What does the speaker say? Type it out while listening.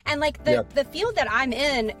And like the field that I'm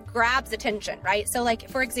in grabs attention, right? So like,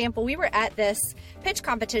 for example, we were at this pitch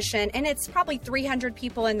competition and it's probably 300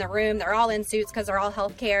 people in the room. They're all in suits because they're all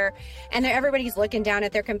healthcare. And everybody's looking down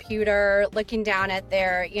at their computer, looking down at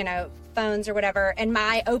their, phones or whatever. And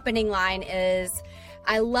my opening line is,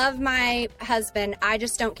 I love my husband. I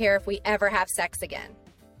just don't care if we ever have sex again.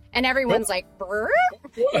 And everyone's like, brr?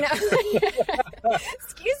 Excuse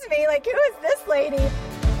me, like, who is this lady?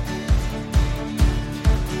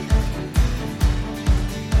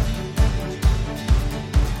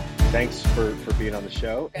 Thanks for being on the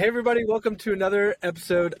show. Hey, everybody. Welcome to another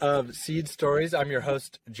episode of Seed Stories. I'm your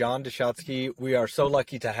host, John Deshoutsky. We are so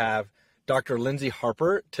lucky to have Dr. Lyndsey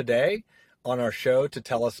Harper today on our show to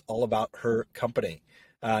tell us all about her company.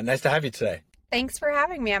 Nice to have you today. Thanks for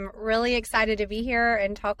having me. I'm really excited to be here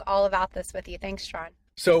and talk all about this with you. Thanks, John.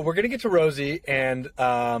 So we're going to get to Rosy and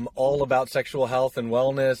all about sexual health and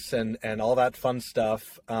wellness and all that fun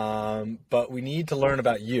stuff. But we need to learn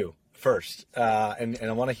about you first. And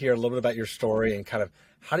I want to hear a little bit about your story and kind of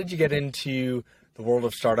how did you get into the world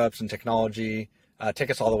of startups and technology? Take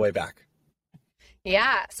us all the way back.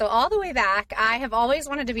 Yeah. So all the way back, I have always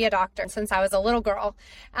wanted to be a doctor since I was a little girl.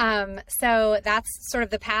 So that's sort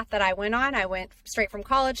of the path that I went on. I went straight from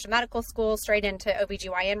college to medical school, straight into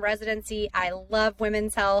OBGYN residency. I love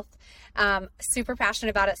women's health. Super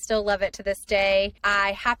passionate about it. Still love it to this day.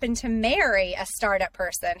 I happened to marry a startup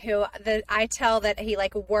person who I tell that he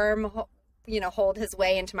like hold his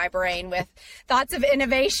way into my brain with thoughts of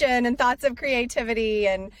innovation and thoughts of creativity.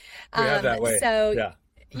 And we have that way. So yeah.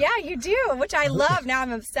 Yeah, you do, which I love. Now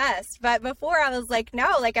I'm obsessed. But before I was like, no,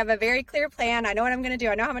 like I have a very clear plan. I know what I'm going to do.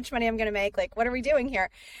 I know how much money I'm going to make. Like, what are we doing here?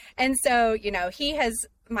 And so,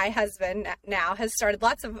 my husband now has started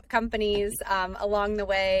lots of companies along the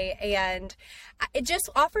way. And it just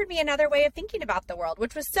offered me another way of thinking about the world,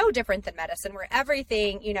 which was so different than medicine, where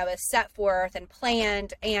everything, is set forth and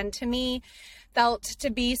planned. And to me, felt to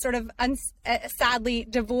be sort of sadly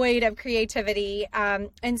devoid of creativity.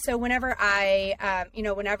 And so whenever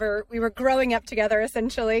whenever we were growing up together,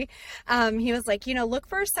 essentially, he was like, look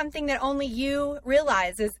for something that only you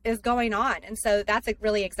realize is going on. And so that's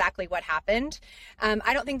really exactly what happened.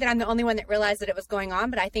 I don't think that I'm the only one that realized that it was going on,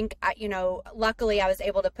 but I think, luckily I was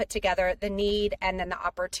able to put together the need and then the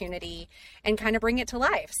opportunity and kind of bring it to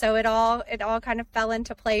life. So it all kind of fell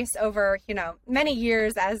into place over, many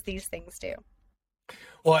years, as these things do.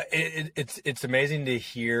 Well, it's amazing to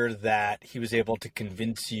hear that he was able to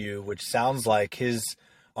convince you, which sounds like his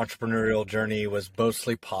entrepreneurial journey was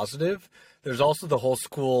mostly positive. There's also the whole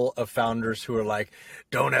school of founders who are like,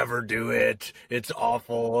 don't ever do it. It's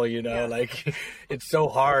awful. Like it's so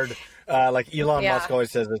hard. Like Elon Musk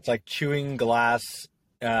always says, it's like chewing glass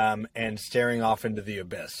and staring off into the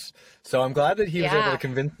abyss. So I'm glad that he was able to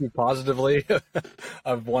convince you positively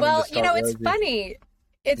of wanting to start it's Rosy. Funny.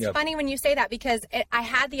 It's funny when you say that because I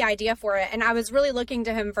had the idea for it and I was really looking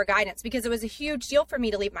to him for guidance because it was a huge deal for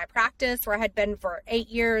me to leave my practice where I had been for 8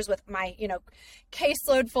 years with my,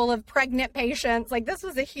 caseload full of pregnant patients. Like this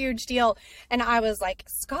was a huge deal. And I was like,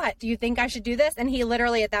 Scott, do you think I should do this? And he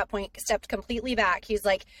literally at that point stepped completely back. He's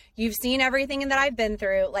like, you've seen everything that I've been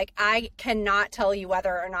through. Like I cannot tell you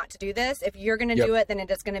whether or not to do this. If you're going to do it, then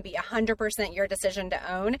it is going to be 100% your decision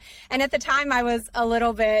to own. And at the time I was a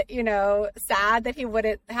little bit, sad that he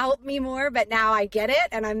wouldn't help me more, but now I get it.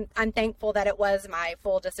 And I'm thankful that it was my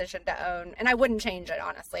full decision to own and I wouldn't change it.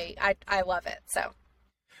 Honestly, I love it. So.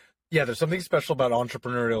 Yeah, there's something special about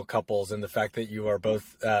entrepreneurial couples and the fact that you are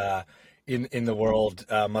both in the world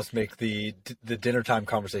must make the dinner time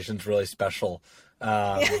conversations really special.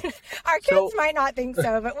 Our kids might not think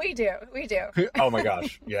so, but we do. Oh my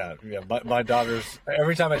gosh. Yeah. My daughter's,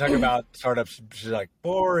 every time I talk about startups, she's like,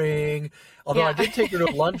 boring. Although I did take her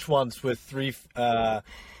to lunch once with 3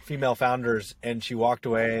 female founders and she walked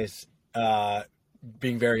away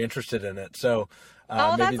being very interested in it. So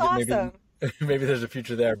that's awesome. Maybe there's a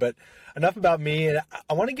future there, but enough about me. And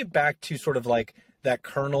I want to get back to sort of like that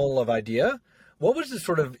kernel of idea. What was the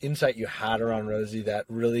sort of insight you had around Rosy that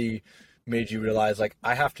really made you realize like,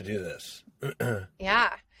 I have to do this?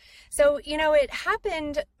 Yeah. So, it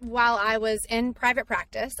happened while I was in private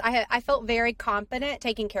practice. I felt very confident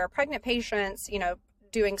taking care of pregnant patients,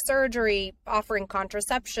 doing surgery, offering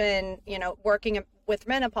contraception, working with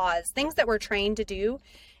menopause, things that we're trained to do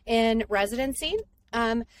in residency.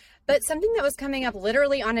 But something that was coming up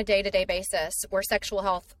literally on a day-to-day basis were sexual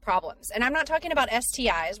health problems. And I'm not talking about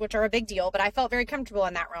STIs, which are a big deal, but I felt very comfortable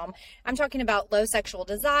in that realm. I'm talking about low sexual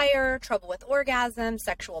desire, trouble with orgasm,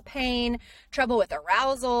 sexual pain, trouble with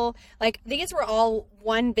arousal. Like, these were all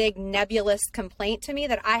one big nebulous complaint to me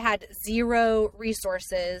that I had zero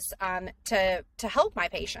resources to help my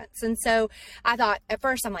patients. And so I thought at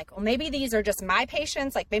first, I'm like, well, maybe these are just my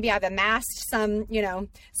patients. Like, maybe I've amassed some,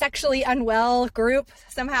 sexually unwell group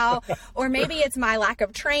somehow, or maybe it's my lack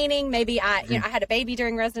of training. Maybe I had a baby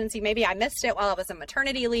during residency. Maybe I missed it while I was on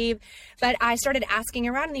maternity leave. But I started asking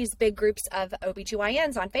around in these big groups of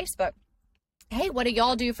OBGYNs on Facebook, hey, what do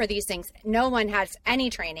y'all do for these things? No one has any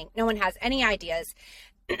training. No one has any ideas.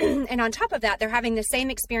 And on top of that, they're having the same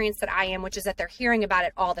experience that I am, which is that they're hearing about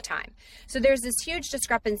it all the time. So there's this huge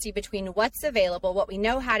discrepancy between what's available, what we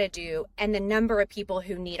know how to do, and the number of people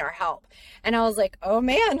who need our help. And I was like, oh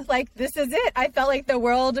man, like, this is it. I felt like the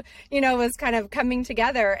world, was kind of coming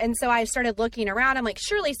together. And so I started looking around. I'm like,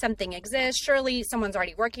 surely something exists. Surely someone's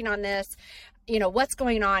already working on this. What's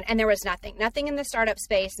going on? And there was nothing in the startup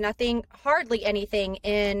space, hardly anything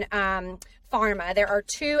in pharma. There are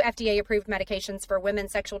 2 FDA approved medications for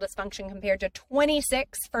women's sexual dysfunction compared to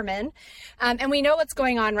 26 for men. And we know what's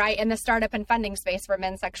going on, right, in the startup and funding space for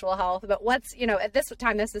men's sexual health. But what's, at this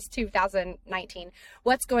time, this is 2019,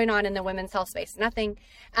 what's going on in the women's health space? Nothing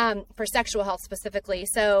for sexual health specifically.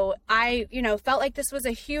 So I, felt like this was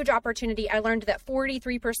a huge opportunity. I learned that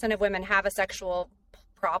 43% of women have a sexual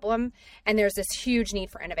problem, and there's this huge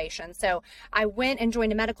need for innovation. So I went and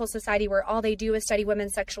joined a medical society where all they do is study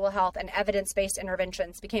women's sexual health and evidence-based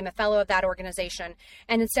interventions, became a fellow of that organization.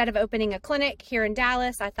 And instead of opening a clinic here in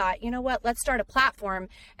Dallas, I thought, you know what, let's start a platform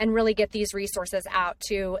and really get these resources out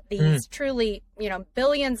to these truly,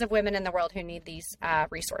 billions of women in the world who need these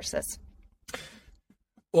resources.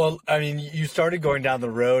 Well, I mean, you started going down the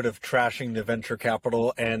road of trashing the venture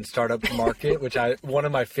capital and startup market, which one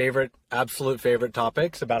of my absolute favorite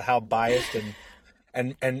topics about how biased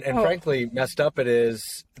and frankly messed up it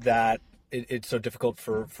is that it's so difficult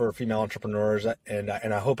for female entrepreneurs. And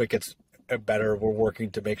I hope it gets better. We're working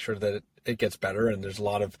to make sure that it gets better. And there's a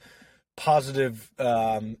lot of positive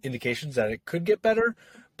indications that it could get better.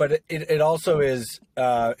 But it also is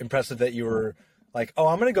impressive that you were like, oh,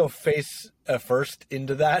 I'm going to go face first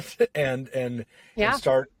into that and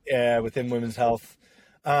start within women's health.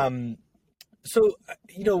 So,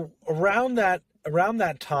 around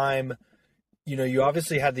that time, you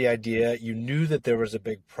obviously had the idea, you knew that there was a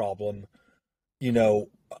big problem,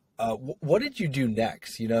 what did you do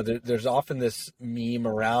next? There's often this meme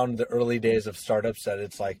around the early days of startups that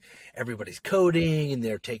it's like everybody's coding and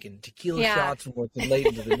they're taking tequila shots and working late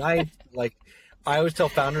into the night. Like, I always tell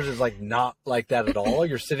founders it's like not like that at all.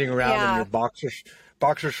 You're sitting around in your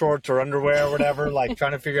boxer shorts or underwear or whatever, like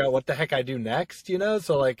trying to figure out what the heck I do next,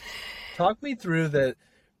 So like, talk me through the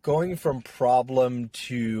going from problem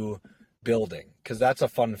to building, because that's a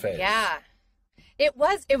fun phase. Yeah. It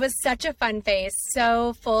was such a fun phase,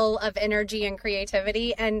 so full of energy and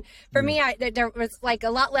creativity. And for me, there was like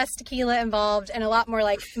a lot less tequila involved and a lot more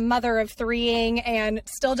like mother of threeing and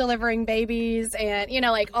still delivering babies and,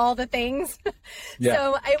 like all the things. Yeah.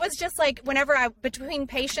 So it was just like whenever between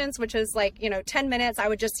patients, which is like, 10 minutes,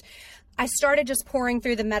 I started just pouring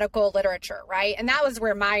through the medical literature, right? And that was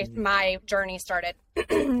where my journey started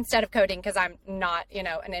instead of coding, because I'm not,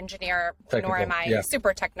 an engineer, nor am I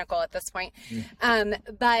super technical at this point.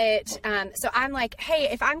 So I'm like, hey,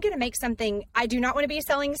 if I'm going to make something, I do not want to be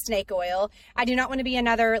selling snake oil. I do not want to be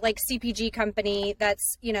another like CPG company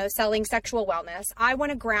that's, selling sexual wellness. I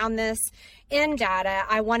want to ground this in data.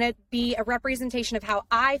 I want to be a representation of how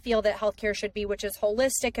I feel that healthcare should be, which is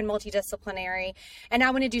holistic and multidisciplinary. And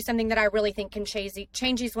I want to do something that I really think can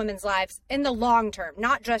change these women's lives in the long term,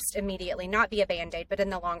 not just immediately, not be a Band-Aid, but in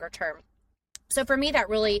the longer term. So for me, that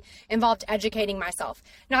really involved educating myself,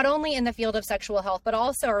 not only in the field of sexual health, but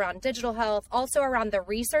also around digital health, also around the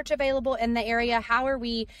research available in the area. How are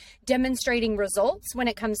we demonstrating results when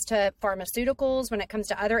it comes to pharmaceuticals, when it comes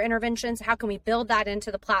to other interventions? How can we build that into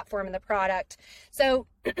the platform and the product? So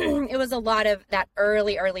it was a lot of that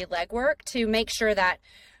early legwork to make sure that,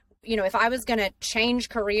 if I was going to change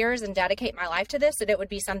careers and dedicate my life to this, that it would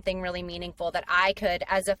be something really meaningful that I could,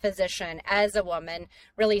 as a physician, as a woman,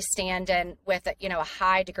 really stand in with, a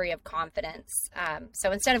high degree of confidence.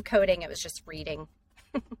 So instead of coding, it was just reading.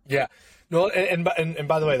 Yeah. No, and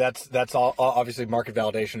by the way, that's all obviously market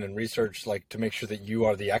validation and research, like to make sure that you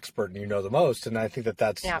are the expert and you know the most. And I think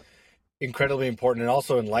that's incredibly important and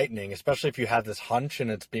also enlightening, especially if you have this hunch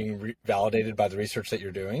and it's being validated by the research that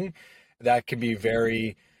you're doing. That can be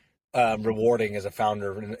very rewarding as a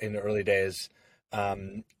founder in the early days.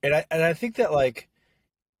 And I think that like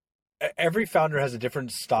every founder has a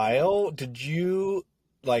different style. Did you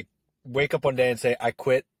like wake up one day and say, I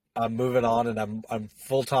quit, I'm moving on, and I'm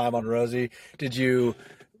full time on Rosy? Did you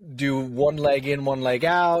do one leg in, one leg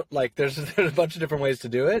out? Like there's a bunch of different ways to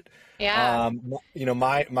do it. Yeah.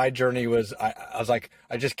 My journey was I was like,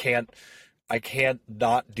 I can't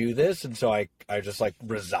not do this. And so I just like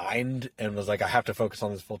resigned and was like, I have to focus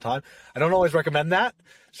on this full time. I don't always recommend that.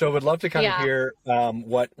 So I would love to kind of hear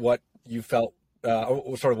what you felt,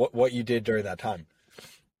 or sort of what you did during that time.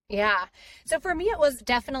 Yeah. So for me, it was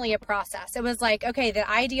definitely a process. It was like, okay, the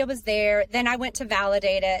idea was there. Then I went to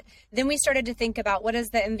validate it. Then we started to think about what does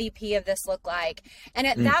the MVP of this look like? And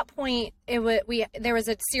at that point, there was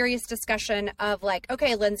a serious discussion of like,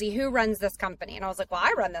 okay, Lyndsey, who runs this company? And I was like, well,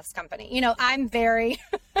 I run this company. You know, I'm very,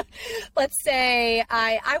 let's say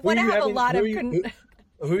I want to have a lot of... Who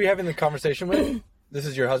are you having the conversation with? This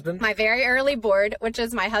is your husband? My very early board, which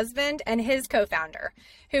is my husband and his co-founder,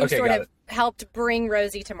 who sort of helped bring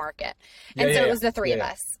Rosy to market. And it was the three of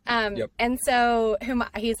us. And so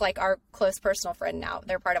he's like our close personal friend now.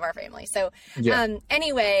 They're part of our family. So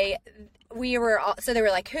anyway, they were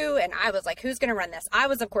like, who? And I was like, who's going to run this? I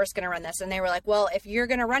was, of course, going to run this. And they were like, well, if you're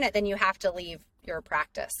going to run it, then you have to leave your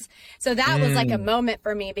practice. So that was like a moment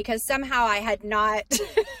for me because somehow I had not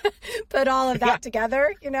put all of that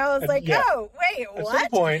together. You know, I was like, oh, wait, what? At some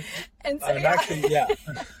point, and so, actually,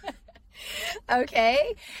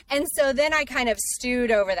 Okay. And so then I kind of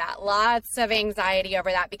stewed over that, lots of anxiety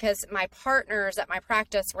over that because my partners at my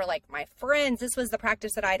practice were like my friends. This was the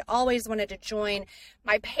practice that I'd always wanted to join.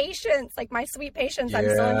 My patients, like my sweet patients, I'm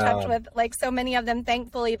still in touch with like so many of them,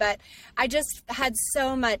 thankfully, but I just had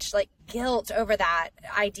so much like guilt over that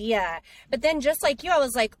idea. But then just like you, I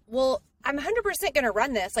was like, well, I'm 100% going to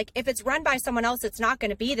run this. Like if it's run by someone else, it's not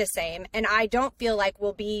going to be the same. And I don't feel like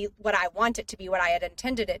will be what I want it to be, what I had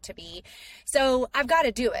intended it to be. So I've got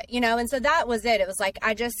to do it, you know? And so that was it. It was like,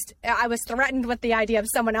 I was threatened with the idea of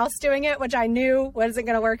someone else doing it, which I knew wasn't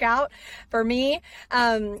going to work out for me.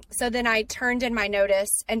 So then I turned in my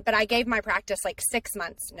notice but I gave my practice like 6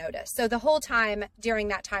 months notice. So the whole time during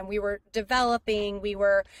that time we were developing, we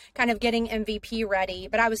were kind of getting MVP ready,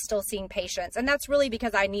 but I was still seeing patients. And that's really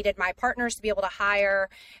because I needed my partners to be able to hire,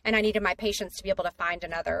 and I needed my patients to be able to find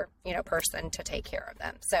another, person to take care of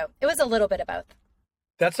them. So it was a little bit of both.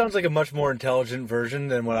 That sounds like a much more intelligent version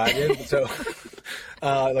than what I did. So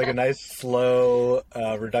like a nice slow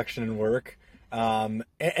reduction in work. And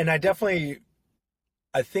I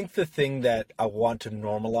think the thing that I want to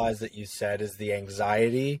normalize that you said is the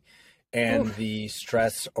anxiety and the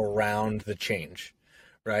stress around the change,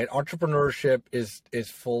 right? Entrepreneurship is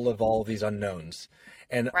full of all these unknowns.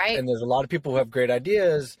 And there's a lot of people who have great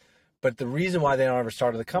ideas, but the reason why they don't ever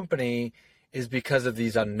start the company is because of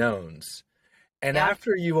these unknowns. And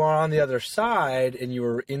after you are on the other side and you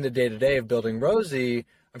were in the day-to-day of building Rosy,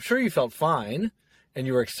 I'm sure you felt fine and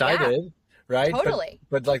you were excited, right? Totally.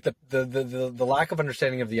 But like the lack of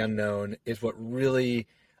understanding of the unknown is what really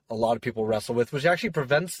a lot of people wrestle with, which actually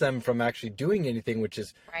prevents them from actually doing anything, which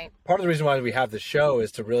is part of the reason why we have this show,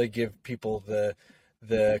 is to really give people the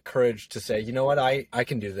courage to say, you know what, I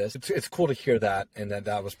can do this. It's cool to hear that, and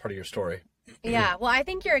that was part of your story. Yeah, well, I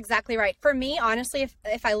think you're exactly right. For me, honestly,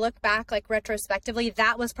 if I look back like retrospectively,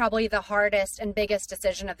 that was probably the hardest and biggest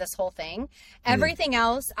decision of this whole thing. Everything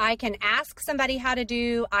else, I can ask somebody how to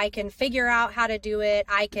do. I can figure out how to do it.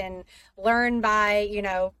 I can learn by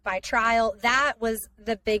trial. That was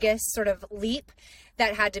the biggest sort of leap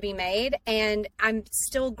that had to be made. And I'm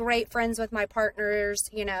still great friends with my partners.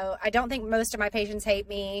 I don't think most of my patients hate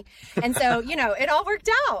me. And so, it all worked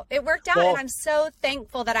out. It worked out. And I'm so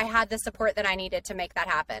thankful that I had the support that I needed to make that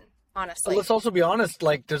happen. Honestly. Let's also be honest,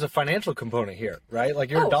 like there's a financial component here, right? Like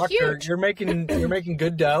you're a doctor, huge. you're making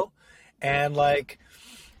good dough, and like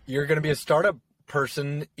you're going to be a startup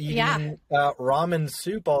person eating ramen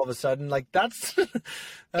soup all of a sudden. Like that's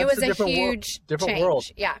it was a huge different change. world,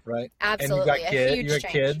 Yeah, right? Absolutely, And you've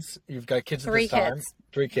got kids. You've got kids at this time.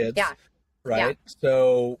 3 kids. Yeah, right. Yeah.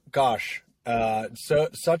 So, gosh,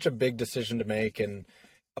 such a big decision to make, and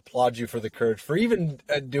applaud you for the courage for even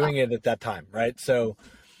doing it at that time, right? So,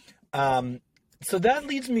 so that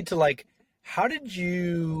leads me to like, how did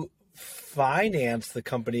you finance the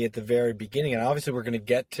company at the very beginning? And obviously, we're going to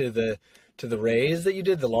get to the raise that you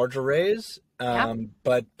did, the larger raise.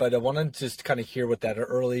 But I wanted to just kind of hear what that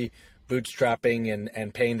early bootstrapping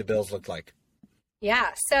and paying the bills looked like.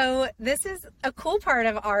 Yeah, so this is a cool part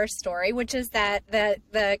of our story, which is that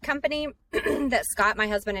the company that Scott, my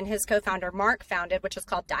husband, and his co-founder Mark founded, which is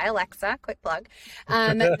called Dialexa, quick plug.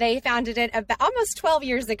 They founded it about almost 12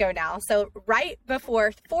 years ago now. So right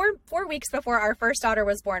before, four weeks before our first daughter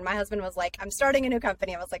was born, my husband was like, I'm starting a new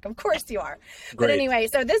company. I was like, of course you are. Great. But anyway,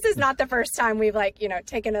 so this is not the first time we've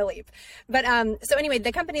taken a leap. But so anyway,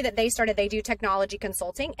 the company that they started, they do technology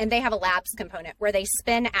consulting, and they have a labs component where they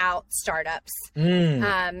spin out startups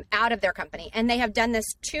out of their company. And they have done this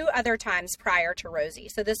 2 other times prior to Rosy.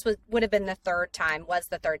 So this would have been the third time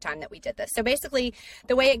that we did this. So basically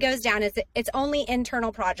the way it goes down is it's only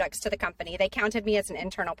internal projects to the company. They counted me as an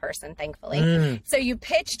internal person, thankfully. So you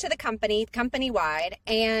pitch to the company-wide,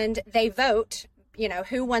 and they vote,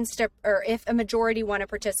 who wants to, or if a majority want to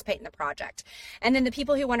participate in the project. And then the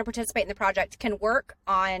people who want to participate in the project can work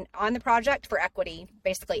on the project for equity,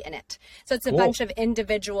 basically in it. So it's a bunch of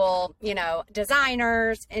individual,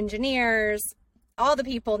 designers, engineers, all the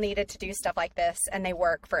people needed to do stuff like this, and they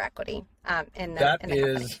work for equity in the company.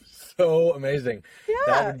 That is so amazing.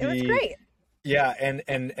 Yeah, it was great. Yeah,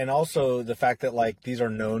 and also the fact that these are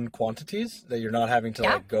known quantities, that you're not having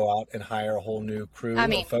to go out and hire a whole new crew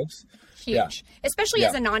of folks. Huge, especially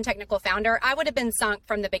as a non-technical founder. I would have been sunk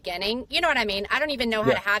from the beginning. You know what I mean? I don't even know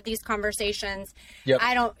how to have these conversations.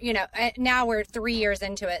 I don't, now we're 3 years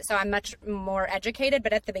into it, so I'm much more educated.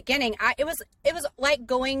 But at the beginning, it was like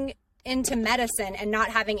going into medicine and not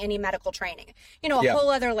having any medical training, whole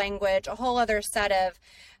other language, a whole other set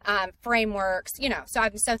of frameworks, so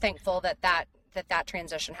I'm so thankful that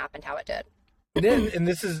transition happened how it did. And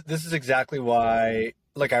this is exactly why,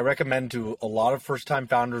 I recommend to a lot of first-time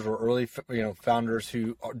founders or early, founders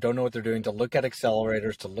who don't know what they're doing, to look at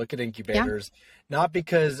accelerators, to look at incubators, not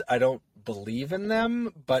because I don't believe in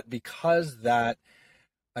them, but because that,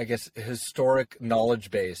 I guess, historic knowledge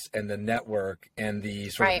base and the network and the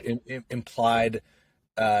sort of implied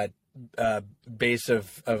base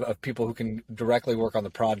of people who can directly work on the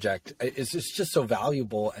project is just so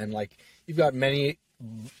valuable. And you've got many,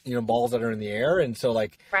 balls that are in the air. And so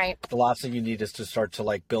the last thing you need is to start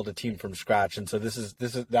to build a team from scratch. And so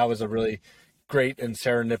that was a really great and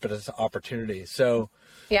serendipitous opportunity. So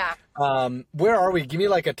yeah. Where are we? Give me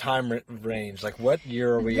a time range. What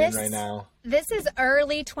year are we in right now? This is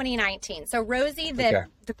early 2019. So Rosy, the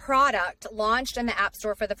product, launched in the App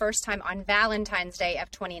Store for the first time on Valentine's Day of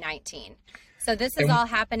 2019. So this is all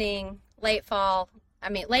happening late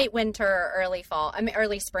winter, early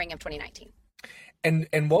spring of 2019.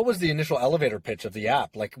 And what was the initial elevator pitch of the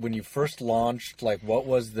app? When you first launched, what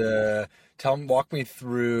was walk me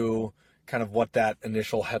through kind of what that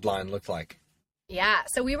initial headline looked like. Yeah.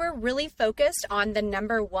 So we were really focused on the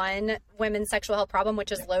number one women's sexual health problem,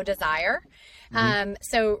 which is low desire.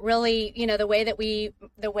 So really, the way that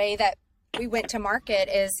we went to market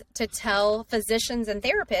is to tell physicians and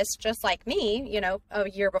therapists, just like me, a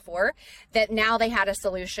year before, that now they had a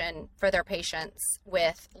solution for their patients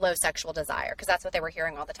with low sexual desire, because that's what they were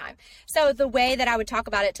hearing all the time. So the way that I would talk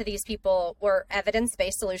about it to these people were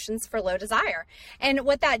evidence-based solutions for low desire. And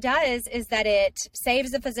what that does is that it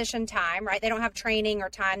saves the physician time, right? They don't have training or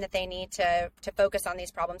time that they need to focus on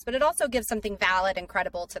these problems, but it also gives something valid and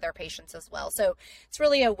credible to their patients as well. So it's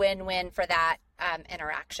really a win-win for that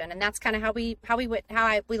interaction. And that's kind of how we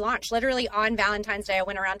launched. Literally on Valentine's Day, I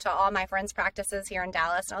went around to all my friends' practices here in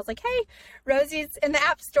Dallas, and I was like, "Hey, Rosy's in the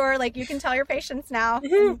App Store. You can tell your patients now."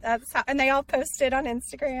 And they all posted on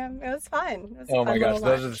Instagram. It was fun. Oh my gosh,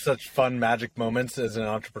 those are such fun magic moments as an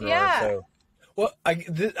entrepreneur. Yeah. So, well, I'm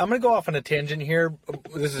going to go off on a tangent here.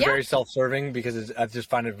 This is very self-serving because I just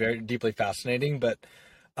find it very deeply fascinating. But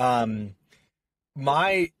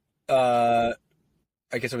my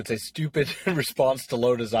I guess I would say stupid response to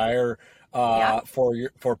low desire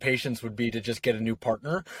for patients would be to just get a new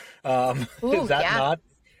partner. Is that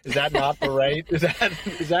not the right? Is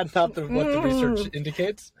that not what the research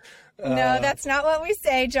indicates? No, that's not what we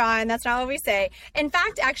say, John. That's not what we say. In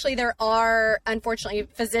fact, actually, there are unfortunately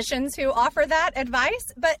physicians who offer that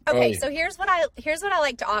advice. But okay, so here's what I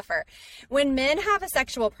like to offer. When men have a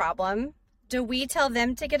sexual problem, do we tell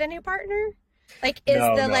them to get a new partner?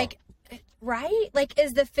 Right?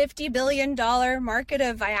 Is the $50 billion market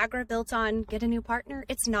of Viagra built on get a new partner?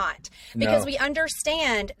 It's not. Because we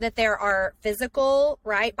understand that there are physical,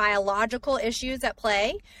 biological issues at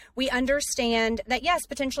play. We understand that, yes,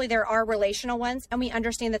 potentially there are relational ones, and we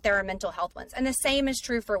understand that there are mental health ones. And the same is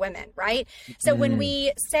true for women, right? So when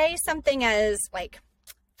we say something as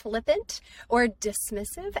flippant or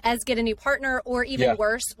dismissive as get a new partner, or even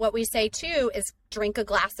worse, what we say too is drink a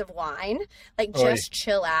glass of wine, like just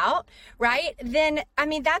chill out, right? Then, I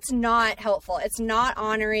mean, that's not helpful. It's not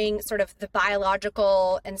honoring sort of the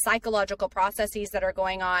biological and psychological processes that are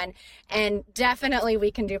going on. And definitely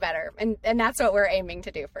we can do better. And that's what we're aiming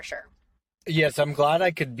to do for sure. Yes, I'm glad I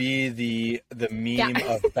could be the meme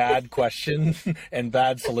of bad questions and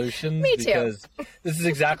bad solutions. Me too. Because this is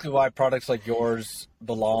exactly why products like yours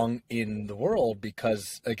belong in the world.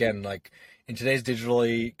 Because again, like in today's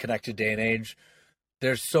digitally connected day and age,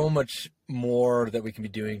 there's so much more that we can be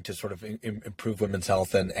doing to sort of improve women's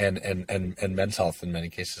health and men's health in many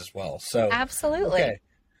cases as well. So absolutely. Okay.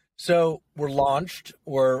 So we're launched.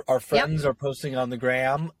 Our friends are posting on the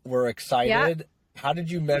gram. We're excited. Yep. How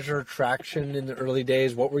did you measure traction in the early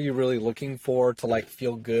days? What were you really looking for to like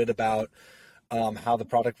feel good about how the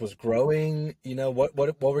product was growing? You know, what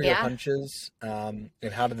were your hunches, and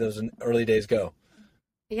how did those early days go?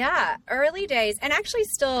 Yeah, early days, and actually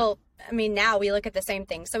still, I mean, now we look at the same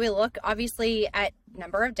thing. So we look obviously at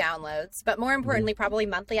number of downloads, but more importantly, probably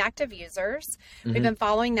monthly active users. We've been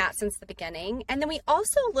following that since the beginning. And then we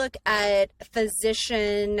also look at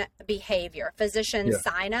physician behavior, physician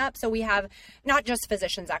sign up. So we have not just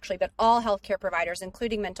physicians actually, but all healthcare providers,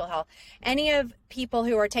 including mental health. Any of people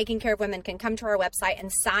who are taking care of women can come to our website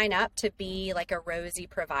and sign up to be like a Rosy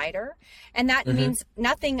provider. And that means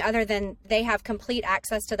nothing other than they have complete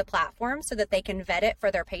access to the platform so that they can vet it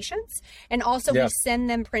for their patients. And also we send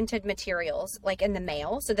them printed materials like in the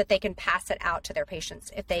mail so that they can pass it out to their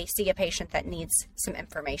patients if they see a patient that needs some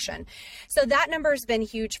information. So that number has been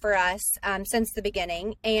huge for us since the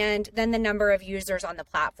beginning. And then the number of users on the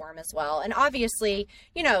platform as well. And obviously,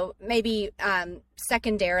 you know, maybe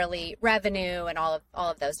secondarily revenue and all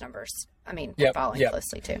of those numbers. I mean, we're following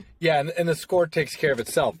closely too. Yeah, and the score takes care of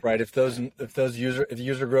itself, right? If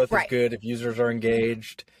user growth is good, if users are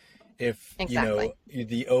engaged, if you know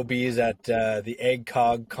the OBs at the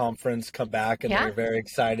AGCOG conference come back and they're very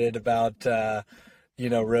excited about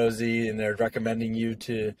Rosy and they're recommending you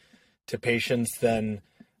to patients, then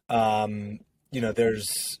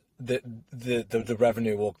there's the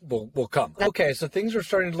revenue will come. Okay, so things are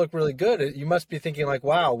starting to look really good. You must be thinking like,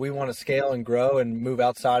 wow, we want to scale and grow and move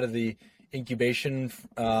outside of the incubation,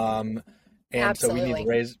 and so we need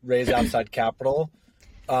to raise outside capital.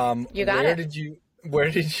 You got it.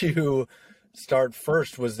 Where did you start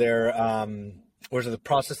first? Was there the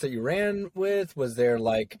process that you ran with? Was there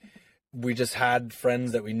like we just had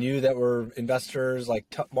friends that we knew that were investors? Like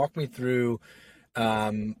walk me through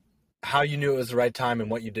how you knew it was the right time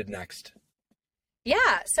and what you did next.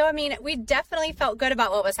 Yeah. So, I mean, we definitely felt good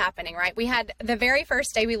about what was happening, right? We had the very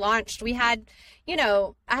first day we launched, we had,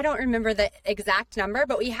 I don't remember the exact number,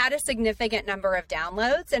 but we had a significant number of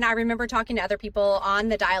downloads. And I remember talking to other people on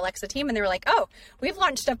the Dialexa team and they were like, oh, we've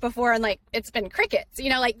launched stuff before and like, it's been crickets,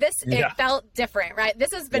 it felt different, right?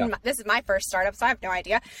 This is my first startup, so I have no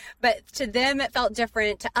idea, but to them, it felt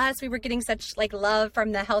different. To us, we were getting such like love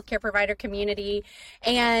from the healthcare provider community.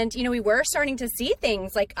 And, we were starting to see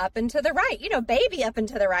things like up and to the right, baby up and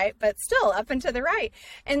to the right, but still up and to the right.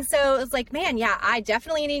 And so it was like, man, yeah, I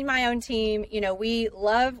definitely need my own team. We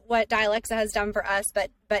love what Dialexa has done for us, but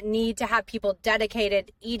need to have people dedicated,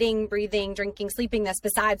 eating, breathing, drinking, sleeping this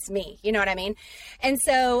besides me. You know what I mean? And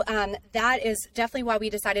so that is definitely why we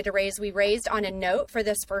decided to raise. We raised on a note for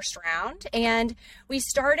this first round. And we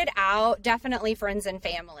started out definitely friends and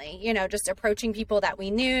family, just approaching people that we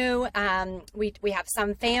knew. We have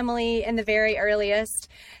some family in the very earliest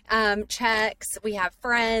checks. We have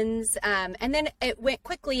friends. And then it went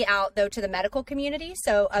quickly out, though, to the medical community.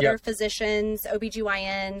 So other physicians,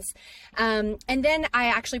 OBGYNs. And then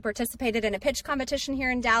I actually participated in a pitch competition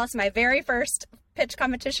here in Dallas, my very first pitch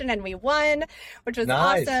competition, and we won, which was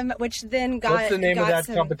awesome, which then got... What's the name of that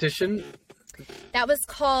competition? That was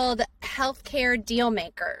called Healthcare Deal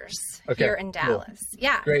Makers here in Dallas. Cool.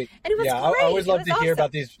 Yeah. Great. And it was great. I always love to hear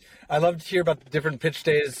about these. I love to hear about the different pitch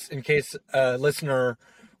days in case a listener,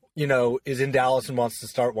 is in Dallas and wants to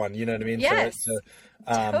start one. You know what I mean? Yes.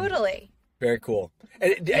 Totally. Very cool.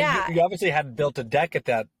 And you obviously had built a deck at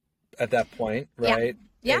that point, right?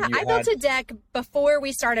 Yeah, I built a deck before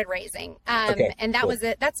we started raising. And that was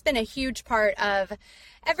it. That's been a huge part of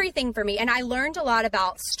everything for me. And I learned a lot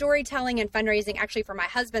about storytelling and fundraising actually from my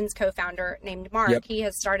husband's co-founder named Mark. Yep. He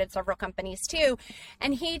has started several companies too.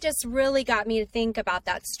 And he just really got me to think about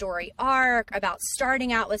that story arc, about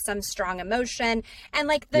starting out with some strong emotion. And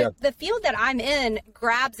like the field that I'm in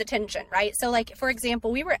grabs attention, right? So like, for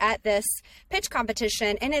example, we were at this pitch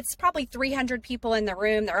competition and it's probably 300 people in the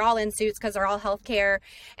room. They're all in suits because they're all healthcare.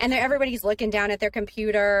 and everybody's looking down at their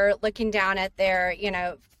computer, looking down at their,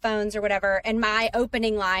 phones or whatever. And my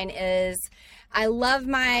opening line is, I love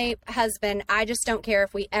my husband. I just don't care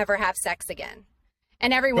if we ever have sex again.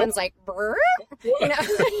 And everyone's like, brr? Excuse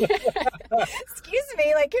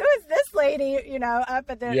me, like, who is this lady, up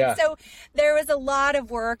at the... Yeah. So there was a lot of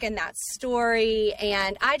work in that story.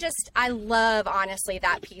 And I love, honestly,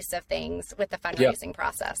 that piece of things with the fundraising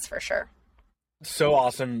process, for sure. So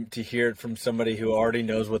awesome to hear it from somebody who already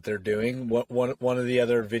knows what they're doing. One of the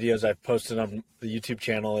other videos I've posted on the YouTube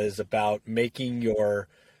channel is about making your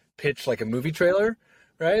pitch like a movie trailer,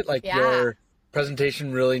 right? Like your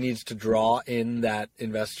presentation really needs to draw in that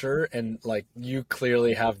investor, and like you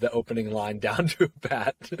clearly have the opening line down to a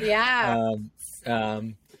bat. Yeah.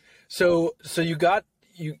 So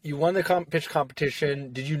you won the pitch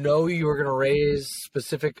competition. Did you know you were going to raise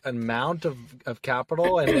specific amount of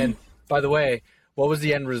capital? And then, by the way, what was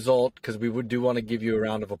the end result? Because we do want to give you a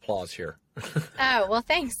round of applause here. Oh, well,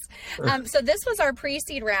 thanks. So this was our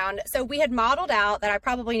pre-seed round. So we had modeled out that I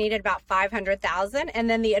probably needed about 500,000. And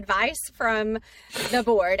then the advice from the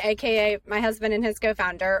board, AKA my husband and his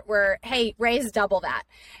co-founder, were, hey, raise double that.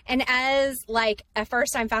 And as like a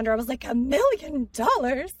first-time founder, I was like, $1 million?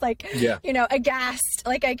 Like, aghast.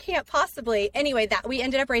 Like, I can't possibly. Anyway, I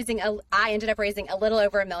ended up raising a little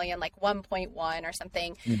over $1 million, like 1.1 or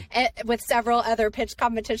something, with several other pitch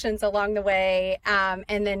competitions along the way.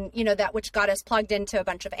 And then, which got us plugged into a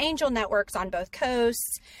bunch of angel networks on both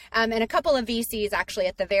coasts, and a couple of VCs actually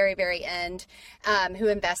at the very, very end, who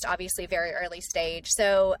invest obviously very early stage.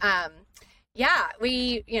 So, it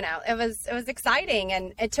was exciting,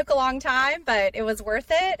 and it took a long time, but it was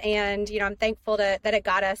worth it. And, I'm thankful that it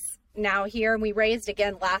got us now here, and we raised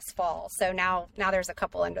again last fall. So now there's a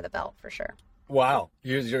couple under the belt for sure. Wow,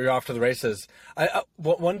 you're off to the races.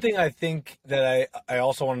 One thing I think that I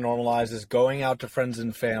also want to normalize is going out to friends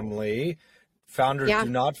and family. Founders do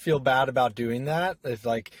not feel bad about doing that. If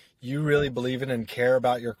like you really believe in and care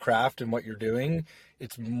about your craft and what you're doing,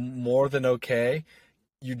 it's more than okay.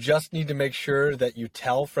 You just need to make sure that you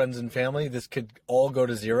tell friends and family this could all go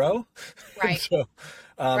to zero. Right. So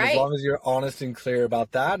as long as you're honest and clear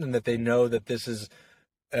about that, and that they know that this is,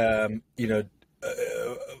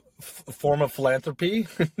 form of philanthropy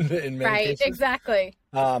in many cases. Exactly.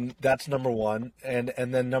 That's number one. And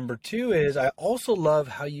then number two is, I also love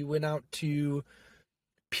how you went out to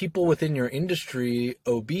people within your industry,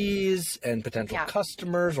 OBs and potential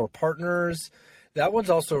customers or partners. That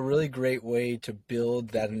one's also a really great way to build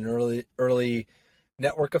that an early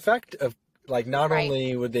network effect of, like, not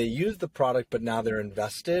only would they use the product, but now they're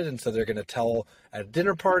invested. And so they're going to tell at a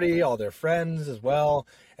dinner party, all their friends as well.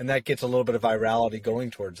 And that gets a little bit of virality going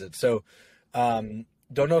towards it. So don't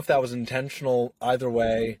know if that was intentional. Either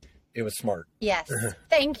way, it was smart. Yes.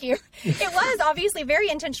 Thank you. It was obviously very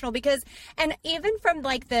intentional because, and even from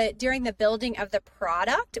like during the building of the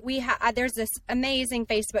product, there's this amazing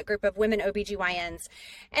Facebook group of women OBGYNs.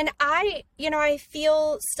 And I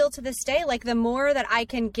feel still to this day, like the more that I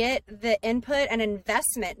can get the input and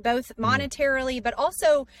investment, both monetarily, but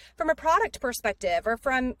also from a product perspective or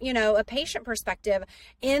from, a patient perspective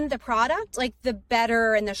in the product, like the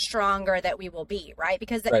better and the stronger that we will be, right?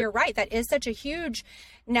 Because you're right. That is such a huge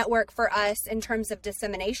network for us in terms of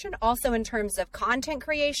dissemination, also in terms of content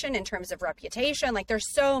creation, in terms of reputation. Like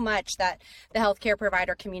there's so much that the healthcare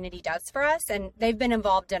provider community does for us, and they've been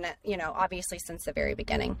involved in it, obviously since the very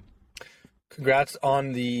beginning. Congrats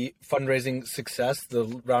on the fundraising success. The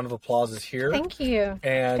round of applause is here. Thank you.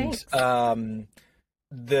 And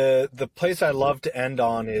the place I love to end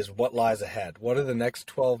on is what lies ahead. What do the next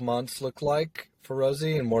 12 months look like for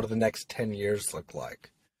Rosy, and what do the next 10 years look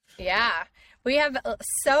like? Yeah. We have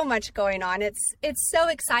so much going on. It's so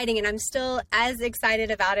exciting, and I'm still as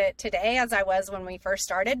excited about it today as I was when we first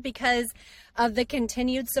started because of the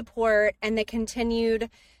continued support and the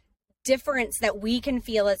continued difference that we can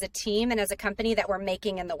feel as a team and as a company that we're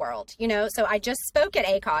making in the world. So I just spoke at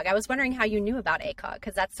ACOG. I was wondering how you knew about ACOG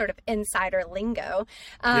because that's sort of insider lingo.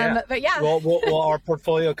 But yeah. Well, our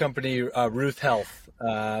portfolio company, Ruth Health,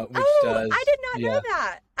 which does. I did not know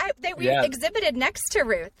that. We exhibited next to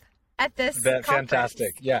Ruth at this conference.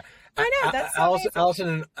 Fantastic. Yeah. I know. That's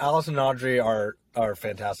so Alice and Audrey are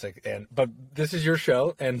fantastic. But this is your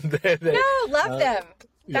show, and love them.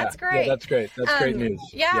 That's great. Yeah, that's great. That's great news.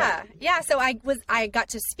 Yeah. So I got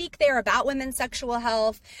to speak there about women's sexual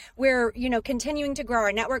health. We're, continuing to grow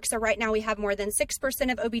our network. So right now we have more than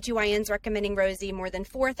 6% of OBGYNs recommending Rosy, more than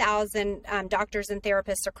 4,000 doctors and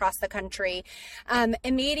therapists across the country.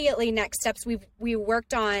 Immediately next steps, we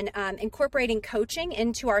worked on incorporating coaching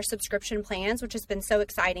into our subscription plans, which has been so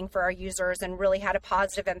exciting for our users and really had a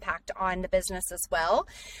positive impact on the business as well.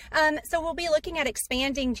 So we'll be looking at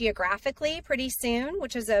expanding geographically pretty soon,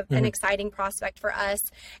 which is an exciting prospect for us.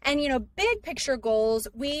 And, big picture goals,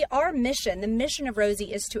 the mission of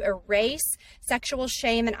Rosy is to erase sexual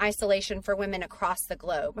shame and isolation for women across the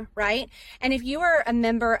globe, right? And if you are a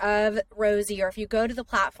member of Rosy, or if you go to the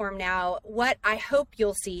platform now, what I hope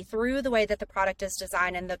you'll see through the way that the product is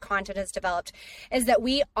designed and the content is developed is that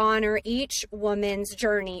we honor each woman's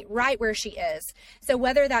journey right where she is. So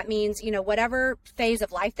whether that means, whatever phase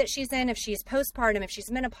of life that she's in, if she's postpartum, if she's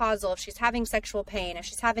menopausal, if she's having sexual pain, if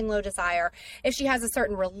she's having low desire, if she has a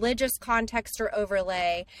certain religious context or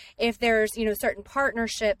overlay, if there's, certain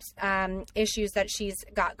partnerships, issues that she's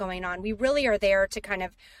got going on, we really are there to kind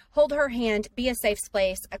of hold her hand, be a safe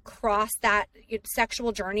space across that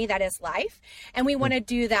sexual journey that is life. And we want to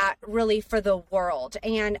do that really for the world.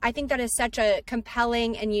 And I think that is such a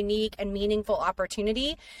compelling and unique and meaningful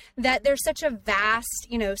opportunity that there's such a vast,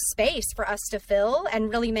 space for us to fill and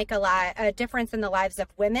really make a difference in the lives of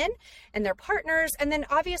women and their partners. And then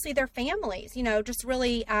obviously their families, just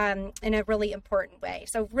really in a really important way.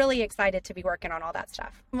 So really excited to be working on all that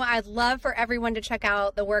stuff. Well, I'd love for everyone to check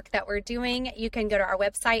out the work that we're doing. You can go to our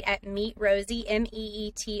website at meetrosy,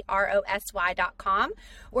 meetrosy.com,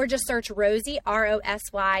 or just search Rosy,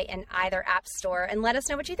 Rosy, in either app store and let us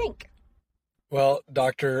know what you think. Well,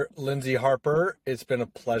 Dr. Lyndsey Harper, it's been a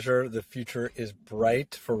pleasure. The future is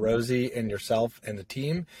bright for Rosy and yourself and the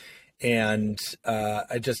team. And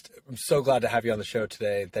I'm so glad to have you on the show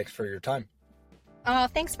today. And thanks for your time. Oh,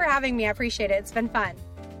 thanks for having me. I appreciate it. It's been fun.